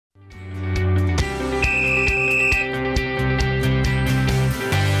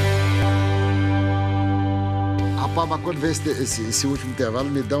mas quando vem esse último intervalo,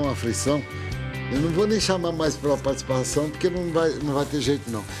 me dá uma aflição. Eu não vou nem chamar mais pela participação, porque não vai ter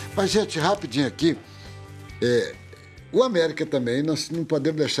jeito, não. Mas, gente, rapidinho aqui, o América também, nós não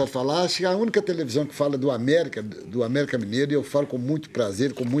podemos deixar de falar, acho que a única televisão que fala do América Mineiro, e eu falo com muito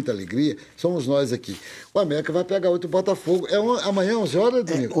prazer, com muita alegria, somos nós aqui. O América vai pegar outro Botafogo. Amanhã, 11 horas,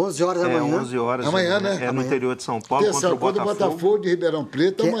 domingo? 11 horas da manhã. 11 horas. Amanhã, né? No interior de São Paulo, Terça, contra o Botafogo de Ribeirão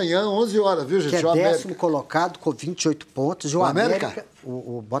Preto, amanhã, 11 horas, viu, gente? Que é 10º colocado com 28 pontos. E o América?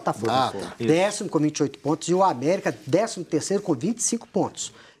 O Botafogo. Tá. 10º com 28 pontos e o América 13º com 25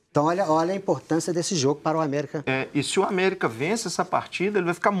 pontos. Então, olha a importância desse jogo para o América. E se o América vence essa partida, ele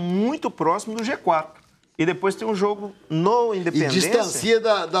vai ficar muito próximo do G4. E depois tem um jogo no Independência. E distancia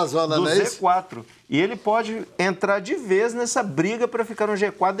da zona, do não é isso? G4. E ele pode entrar de vez nessa briga para ficar no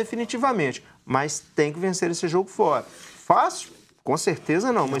G4 definitivamente. Mas tem que vencer esse jogo fora. Fácil? Com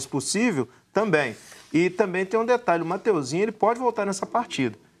certeza não, mas possível? Também. E também tem um detalhe, o Mateuzinho ele pode voltar nessa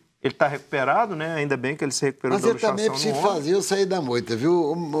partida. Ele está recuperado, né? Ainda bem que ele se recuperou da luxação no ombro. Mas ele também precisa fazer eu sair da moita,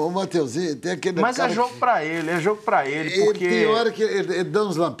 viu? O Mateuzinho tem aquele... Mas é jogo para ele, porque... Tem hora que ele dá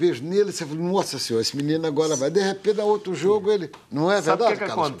uns lampejos nele, você fala, nossa senhora, esse menino agora vai. De repente, dá outro jogo, ele... Não é verdade, Sabe o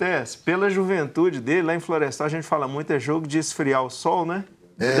que acontece? Pela juventude dele, lá em Florestal, a gente fala muito, é jogo de esfriar o sol, né?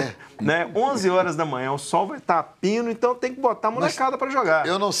 Né? 11 horas da manhã, o sol vai estar a pino, então tem que botar a molecada para jogar.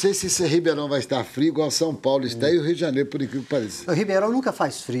 Eu não sei se esse Ribeirão vai estar frio igual São Paulo está e o Rio de Janeiro, por incrível que pareça. O Ribeirão nunca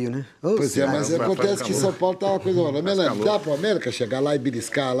faz frio, né? Pois é, mas acontece que São Paulo está uma coisa horrorosa. Melanie, dá para o América chegar lá e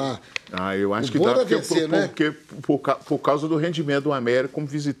beliscar lá? Eu acho que dá, porque por causa do rendimento do América como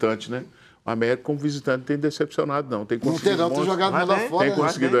visitante, né? O América, como visitante, não tem decepcionado, não. Tem jogado melhor fora.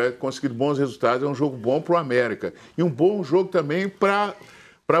 Tem conseguido bons resultados. É um jogo bom para o América. E um bom jogo também para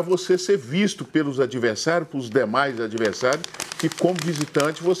você ser visto pelos adversários, pelos demais adversários, que como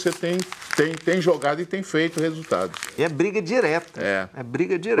visitante você tem jogado e tem feito resultados. E é briga direta. É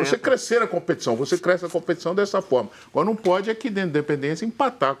briga direta. Você crescer a competição, você cresce a competição dessa forma. Agora não pode aqui dentro da Independência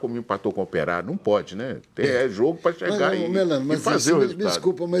empatar como empatou com o Operário. Não pode, né? É jogo para chegar e fazer o resultado.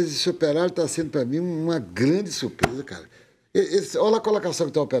 Desculpa, mas esse Operário está sendo para mim uma grande surpresa, cara. Olha a colocação que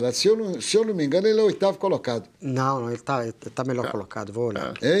está o Operário. Se eu não me engano, ele é o 8º colocado. Não, ele está melhor colocado. Vou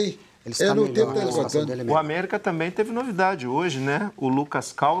olhar. Hein? Ele está melhor, o América também teve novidade hoje, né? O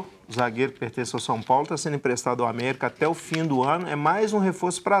Lucas Cal, zagueiro que pertence ao São Paulo, está sendo emprestado ao América até o fim do ano. É mais um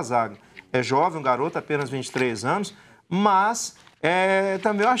reforço para a zaga. É jovem, um garoto, apenas 23 anos, mas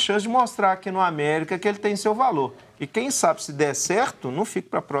também uma chance de mostrar aqui no América que ele tem seu valor. E quem sabe, se der certo, não fica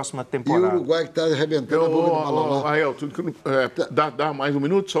para a próxima temporada. E o Uruguai que está arrebentando a boca do balão lá. Ailton, dá mais um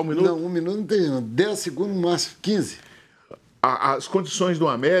minuto? Só um minuto? Não, 1 minuto não tem, não. 10 segundos, no máximo 15. As condições do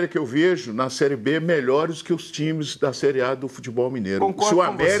América, eu vejo, na Série B, melhores que os times da Série A do futebol mineiro.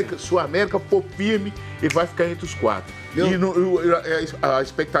 Se o América for firme, ele vai ficar entre os 4. E a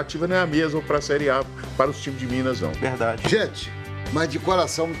expectativa não é a mesma para a Série A, para os times de Minas, não. Verdade. Gente, mas de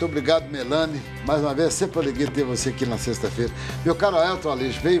coração, muito obrigado, Melanie. Mais uma vez, sempre alegria ter você aqui na sexta-feira. Meu caro Ailton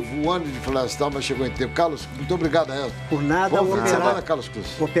Aleixo, veio voando de Florestal, mas chegou em tempo. Carlos, muito obrigado, Ailton. Por nada, bom fim de semana, Carlos Cruz.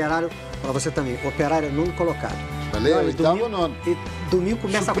 Operário, para você também, Operário é 9º colocado. Valeu, oitavo ou nono. E domingo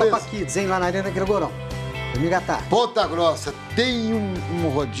começa Surpresa. a Copa Kids, hein, lá na Arena Gregorão. Domingo à tarde. Ponta Grossa, tem um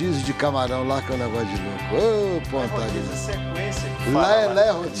rodízio de camarão lá que é um negócio de louco. Ô, Ponta Grossa. Lá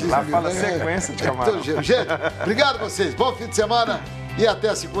é rodízio. Lá fala sequência de camarão. Então, gente, obrigado a vocês. Bom fim de semana e até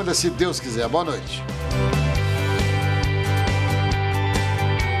a segunda, se Deus quiser. Boa noite.